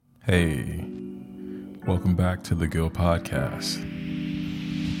Hey, welcome back to the Gil Podcast.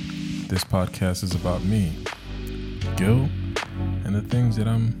 This podcast is about me, Gil, and the things that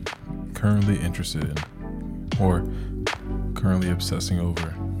I'm currently interested in or currently obsessing over.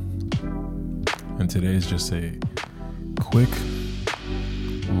 And today is just a quick,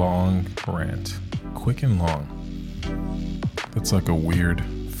 long rant. Quick and long. That's like a weird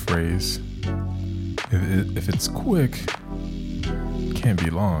phrase. If it's quick, it can't be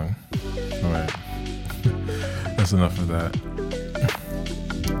long. All right. That's enough of that.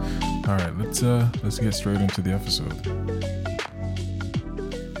 All right, let's get straight into the episode.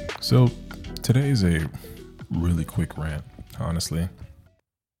 So today is a really quick rant, honestly.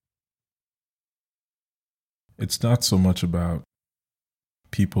 It's not so much about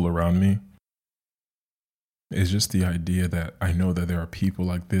people around me. It's just the idea that I know that there are people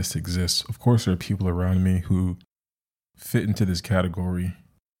like this exist. Of course, there are people around me who fit into this category.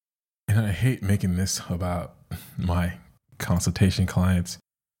 And I hate making this about my consultation clients,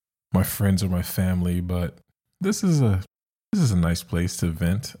 my friends or my family, but this is a nice place to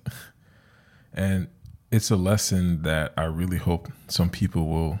vent. And it's a lesson that I really hope some people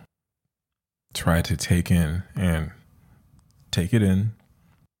will try to take in and take it in,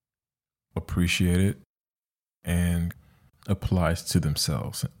 appreciate it, and applies to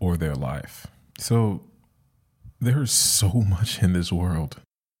themselves or their life. So there is so much in this world.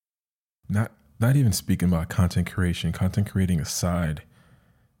 Not even speaking about content creating aside,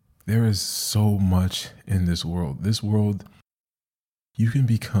 there is so much in this world. This world, you can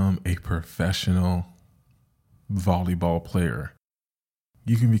become a professional volleyball player.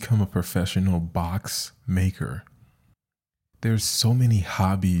 You can become a professional box maker. There's so many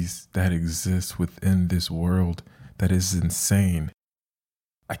hobbies that exist within this world that is insane.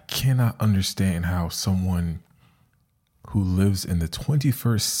 I cannot understand how someone who lives in the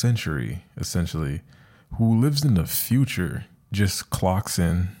 21st century, essentially, who lives in the future, just clocks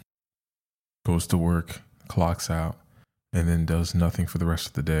in, goes to work, clocks out, and then does nothing for the rest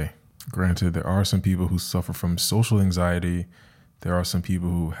of the day. Granted, there are some people who suffer from social anxiety. There are some people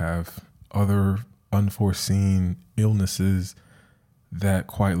who have other unforeseen illnesses that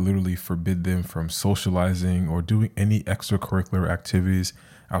quite literally forbid them from socializing or doing any extracurricular activities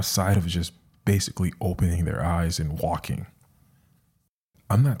outside of just basically opening their eyes and walking.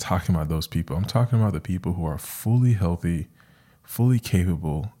 I'm not talking about those people. I'm talking about the people who are fully healthy, fully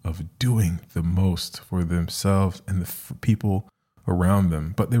capable of doing the most for themselves and the people around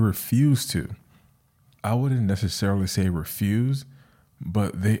them, but they refuse to. I wouldn't necessarily say refuse,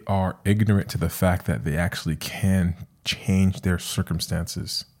 but they are ignorant to the fact that they actually can change their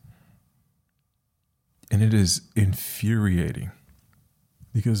circumstances. And it is infuriating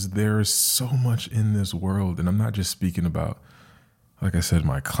because there is so much in this world. And I'm not just speaking about, like I said,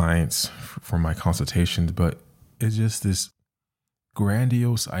 my clients for my consultations, but it's just this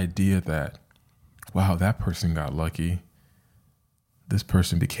grandiose idea that, wow, that person got lucky. This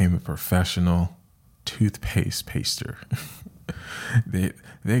person became a professional toothpaste paster.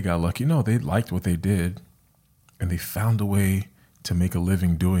 They got lucky. No, they liked what they did and they found a way to make a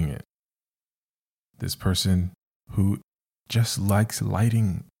living doing it. This person who just likes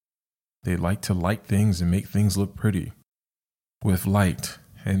lighting. They like to light things and make things look pretty with light.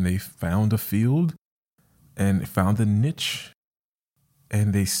 And they found a field and found a niche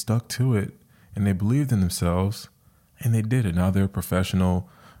and they stuck to it and they believed in themselves and they did it. Now they're a professional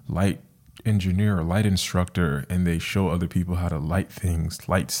light engineer or light instructor, and they show other people how to light things,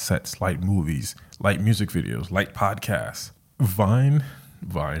 light sets, light movies, light music videos, light podcasts. Vine,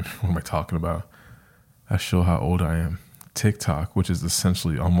 what am I talking about? I show how old I am. TikTok, which is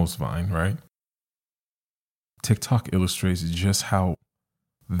essentially almost Vine, right? TikTok illustrates just how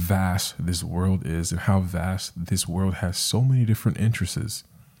vast this world is and how vast this world has so many different interests.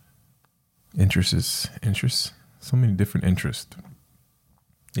 So many different interests.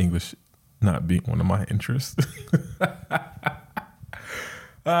 English not being one of my interests.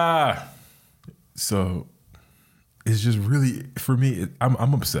 So it's just really, for me,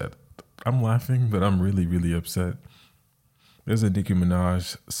 I'm upset. I'm laughing, but I'm really, really upset. There's a Nicki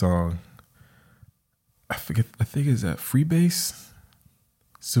Minaj song. I think it's that Freebase?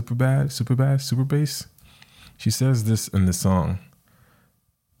 Super Bass. She says this in the song: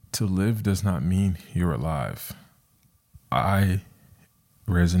 to live does not mean you're alive. I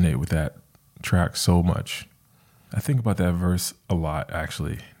resonate with that track so much. I think about that verse a lot,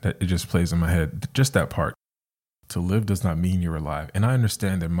 actually, that it just plays in my head. Just that part. To live does not mean you're alive. And I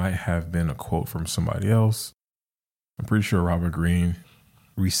understand there might have been a quote from somebody else. I'm pretty sure Robert Greene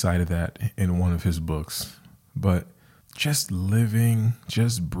recited that in one of his books. But just living,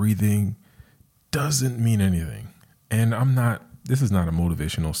 just breathing doesn't mean anything. And this is not a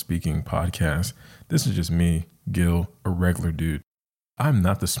motivational speaking podcast. This is just me, Gil, a regular dude. I'm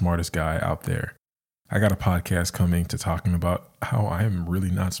not the smartest guy out there. I got a podcast coming to talking about how I am really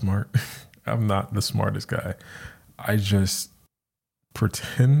not smart. I'm not the smartest guy. I just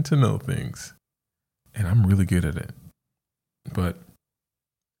pretend to know things, and I'm really good at it. But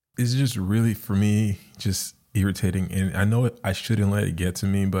it's just really, for me, just irritating. And I know I shouldn't let it get to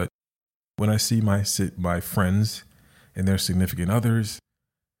me, but when I see my friends and their significant others,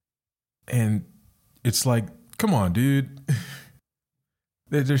 and it's like, come on, dude.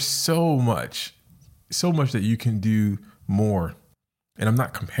 There's so much that you can do more. And I'm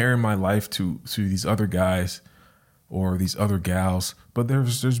not comparing my life to these other guys or these other gals, but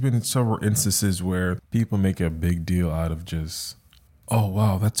there's been several instances where people make a big deal out of just, oh,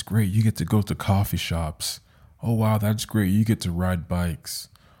 wow, that's great. You get to go to coffee shops. Oh, wow, that's great. You get to ride bikes.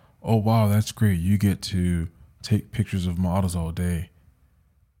 Oh, wow, that's great. You get to take pictures of models all day.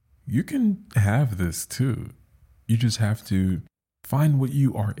 You can have this too. You just have to find what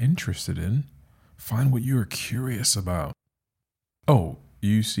you are interested in. Find what you are curious about. Oh,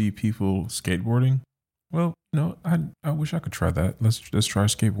 you see people skateboarding? Well, no, I wish I could try that. Let's try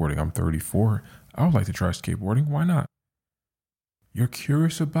skateboarding. I'm 34. I would like to try skateboarding. Why not? You're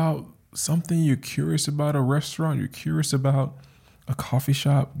curious about something. You're curious about a restaurant. You're curious about a coffee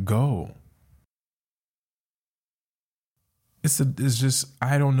shop. Go. It's just,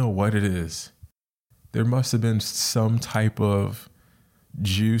 I don't know what it is. There must have been some type of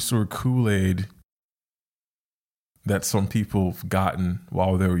juice or Kool-Aid that some people have gotten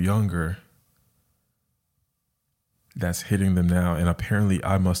while they were younger that's hitting them now. And apparently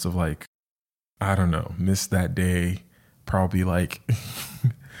I must have missed that day. Probably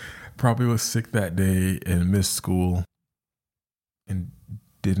probably was sick that day and missed school and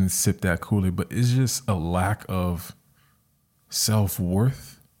didn't sip that Kool-Aid. But it's just a lack of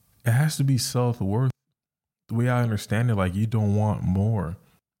self-worth. It has to be self-worth. The way I understand it, you don't want more.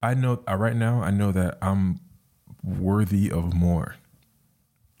 I know right now, I know that I'm worthy of more.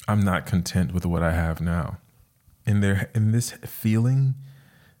 I'm not content with what I have now. And in this feeling,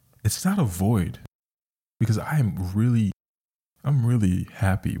 it's not a void, because I'm really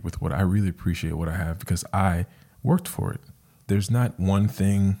happy with what I really appreciate what I have, because I worked for it. There's not one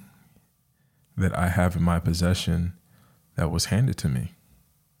thing that I have in my possession that was handed to me.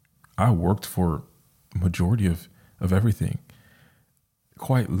 I worked for majority of everything,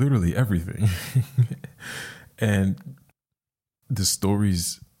 quite literally everything. And the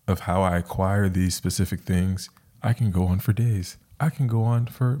stories of how I acquire these specific things, I can go on for days. I can go on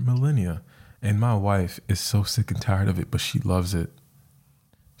for millennia. And my wife is so sick and tired of it, but she loves it.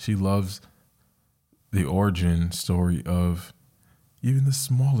 She loves the origin story of even the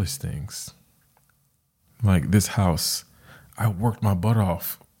smallest things. Like this house, I worked my butt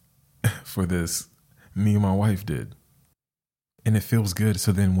off for this. Me and my wife did. And it feels good.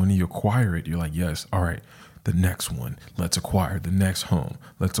 So then when you acquire it, you're like, yes, all right, the next one. Let's acquire the next home.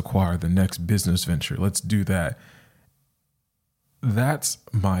 Let's acquire the next business venture. Let's do that. That's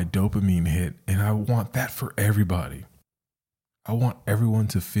my dopamine hit. And I want that for everybody. I want everyone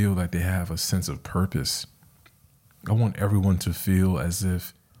to feel like they have a sense of purpose. I want everyone to feel as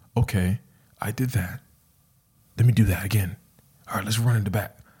if, okay, I did that. Let me do that again. All right, let's run in the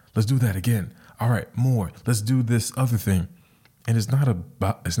back. Let's do that again. All right, more. Let's do this other thing. And it's not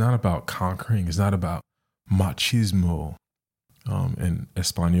about conquering. It's not about machismo. In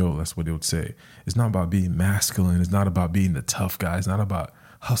Espanol, that's what they would say. It's not about being masculine. It's not about being the tough guy. It's not about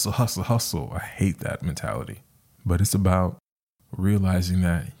hustle, hustle, hustle. I hate that mentality. But it's about realizing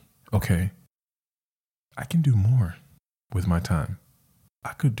that, okay, I can do more with my time.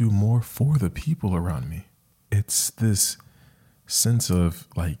 I could do more for the people around me. It's this sense of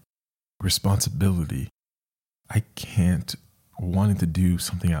responsibility. I can't. Wanting to do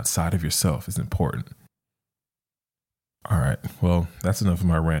something outside of yourself is important. All right. Well, that's enough of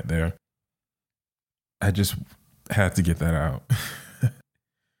my rant there. I just had to get that out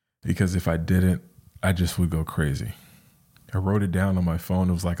because if I didn't, I just would go crazy. I wrote it down on my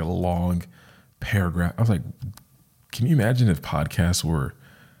phone. It was like a long paragraph. I was like, can you imagine if podcasts were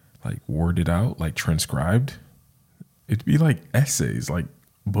worded out, transcribed? It'd be like essays, like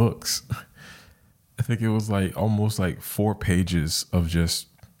books. I think it was almost 4 pages of just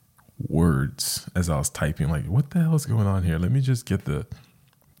words as I was typing. What the hell is going on here? Let me just get the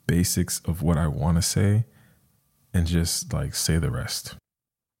basics of what I want to say and just say the rest.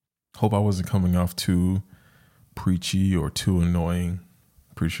 Hope I wasn't coming off too preachy or too annoying.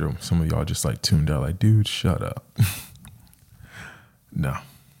 Pretty sure some of y'all just tuned out dude, shut up. No,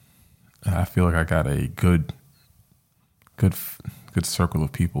 I feel like I got a good circle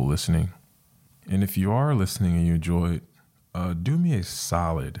of people listening. And if you are listening and you enjoy it, do me a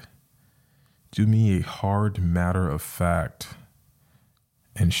solid. Do me a hard matter of fact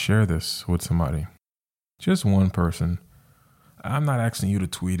and share this with somebody. Just one person. I'm not asking you to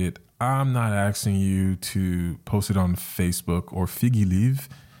tweet it. I'm not asking you to post it on Facebook or Figgy Leave,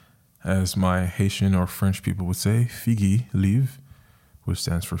 as my Haitian or French people would say, Figgy Leave, which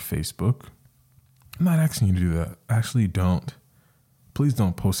stands for Facebook. I'm not asking you to do that. Actually, don't. Please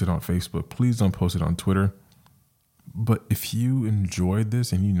don't post it on Facebook. Please don't post it on Twitter. But if you enjoyed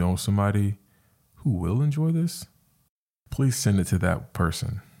this and you know somebody who will enjoy this, please send it to that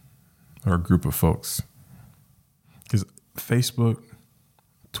person or a group of folks. Because Facebook,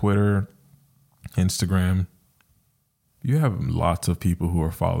 Twitter, Instagram, you have lots of people who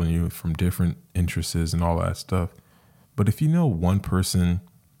are following you from different interests and all that stuff. But if you know one person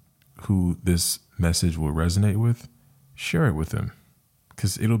who this message will resonate with, share it with them,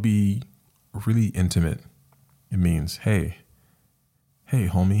 because it'll be really intimate. It means, hey,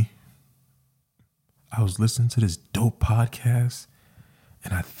 homie, I was listening to this dope podcast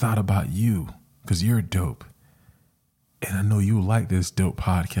and I thought about you because you're dope. And I know you like this dope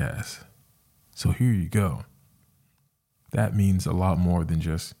podcast. So here you go. That means a lot more than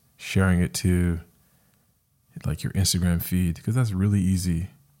just sharing it to like your Instagram feed, because that's really easy.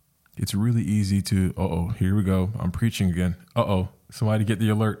 It's really easy to, here we go. I'm preaching again. Somebody get the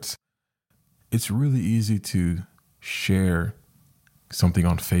alerts. It's really easy to share something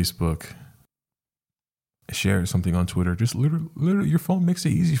on Facebook, share something on Twitter. Just literally, your phone makes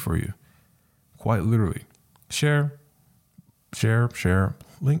it easy for you. Quite literally. Share,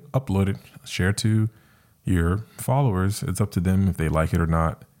 link, upload it, share to your followers. It's up to them if they like it or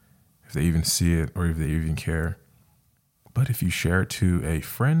not, if they even see it or if they even care. But if you share it to a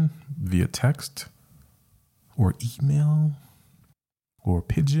friend via text or email or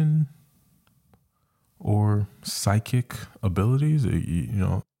pigeon or psychic abilities,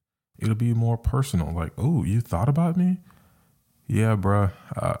 it'll be more personal. Like, oh, you thought about me? Yeah, bruh.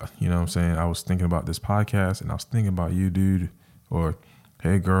 You know what I'm saying? I was thinking about this podcast and I was thinking about you, dude. Or,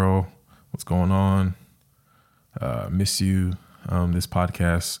 hey, girl, what's going on? Miss you. This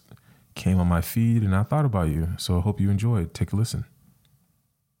podcast came on my feed and I thought about you. So I hope you enjoyed. Take a listen.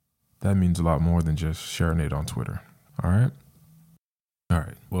 That means a lot more than just sharing it on Twitter. All right.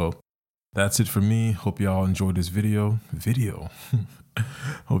 Well, that's it for me. Hope y'all enjoyed this video.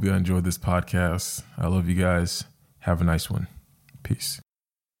 Hope y'all enjoyed this podcast. I love you guys. Have a nice one. Peace.